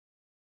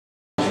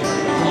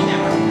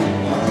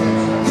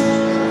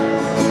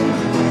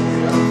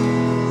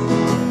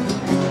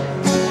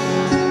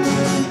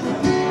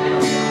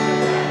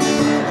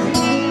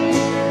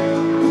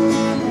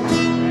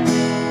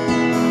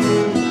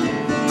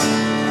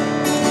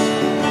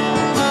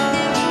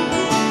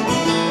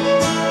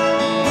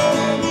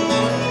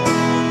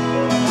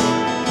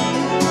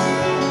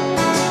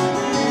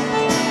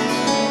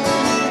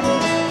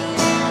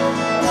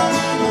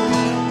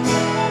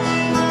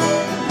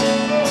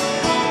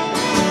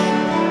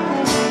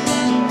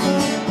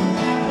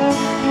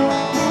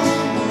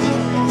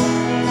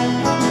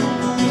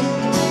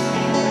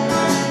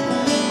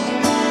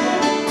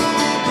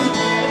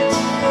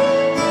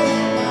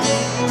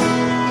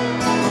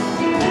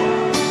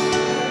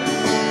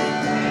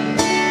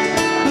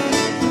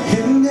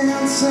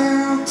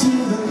south to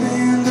the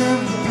land of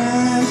the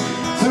pines,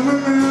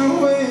 thumbing my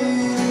way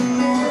to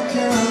North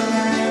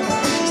Carolina,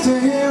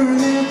 staring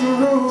at the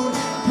road,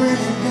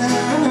 breaking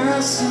down, I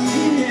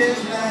see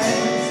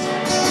headlights.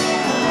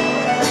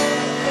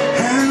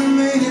 I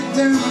made it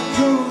down the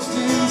coast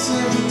in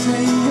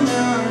 17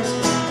 hours,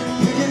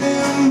 picking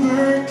them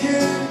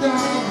bird-cage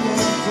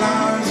dogwood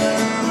flowers, and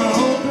I'm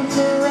hoping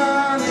for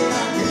Raleigh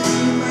I can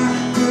see my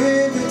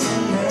baby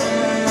tonight.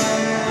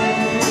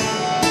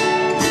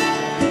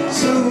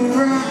 So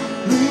rock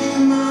me,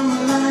 mama,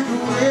 like a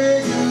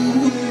wagon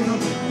wheel.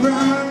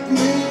 Rock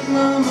me,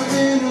 mama,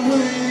 any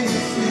way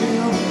you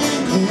feel.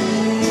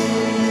 Hey,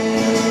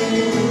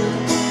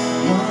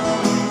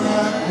 mama,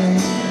 rock me.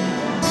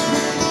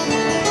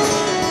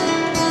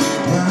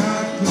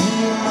 Rock me,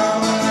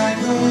 mama, like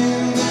the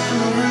wind and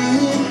the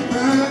rain.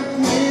 Rock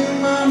me,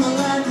 mama,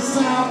 like a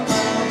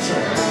southbound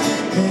train.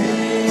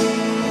 Hey,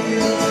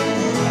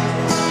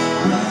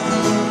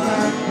 mama,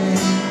 rock me.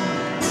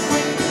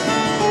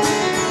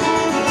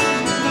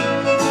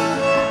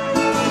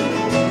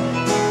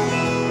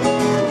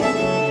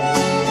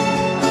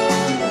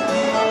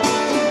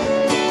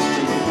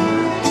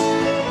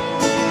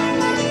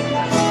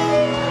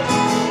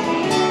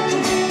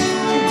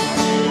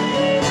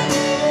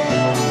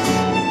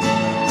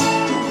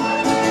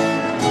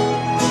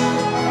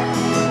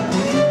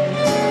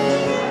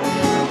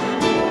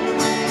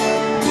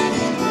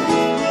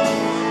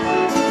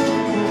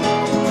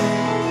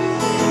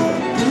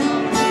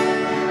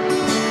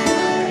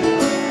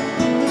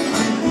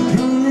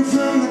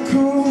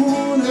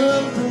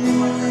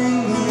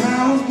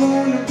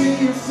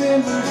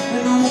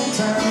 An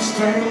old-time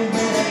string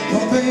band. My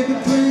baby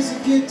plays the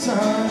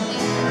guitar,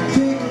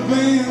 pick a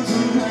bands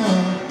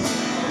around.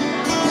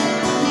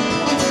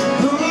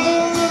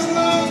 Oh, this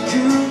love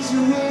comes to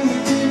when we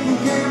keep on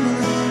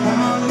gambling. I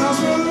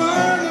lost my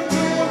mind to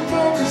play a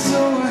poker, so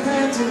I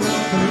had to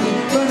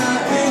leave. But I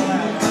ain't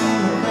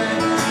coming back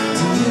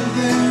to live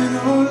that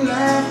old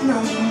life no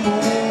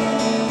more.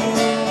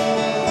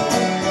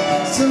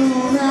 So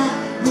rock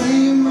me,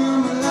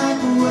 mama,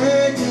 like a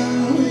wagon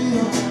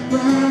wheel.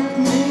 Rock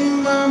me,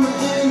 mama,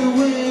 any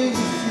way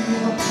you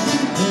feel.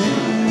 Hey,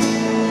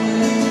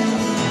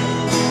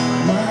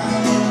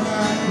 mama,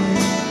 rock me.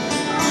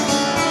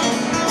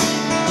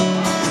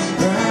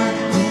 Rock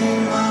me,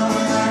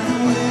 mama, like the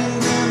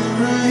wind and the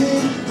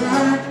rain.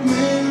 Rock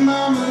me,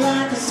 mama,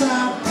 like a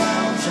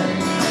southbound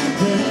train.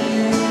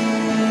 Hey,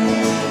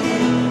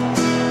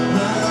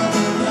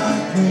 mama,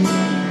 rock me.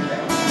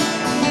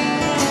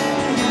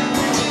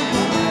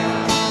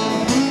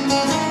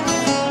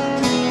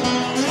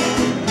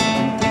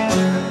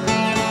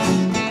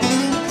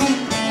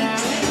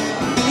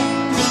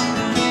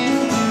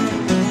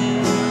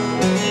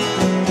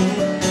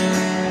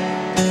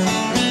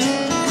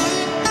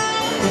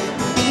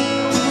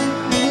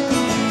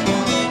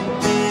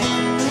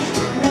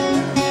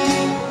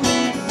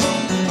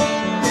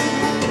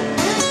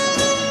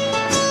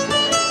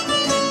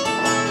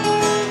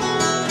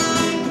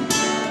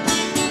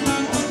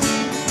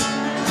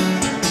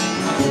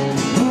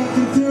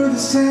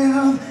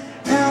 South,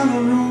 out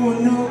of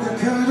Roanoke,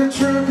 cut a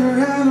trucker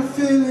out of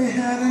Philly,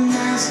 had a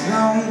nice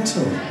long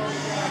tour.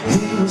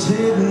 He was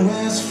heading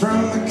west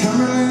from the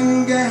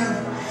Cumberland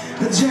Gap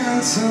to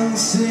Johnson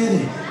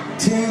City,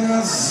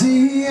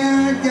 Tennessee.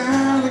 I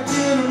gotta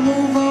get a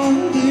move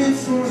on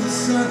before the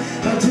sun.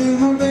 I tell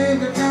my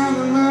baby got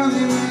a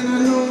money when I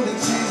know that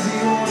she's the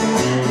only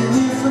one. And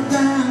if I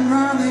die in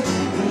Raleigh,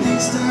 at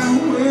least I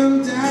will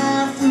die.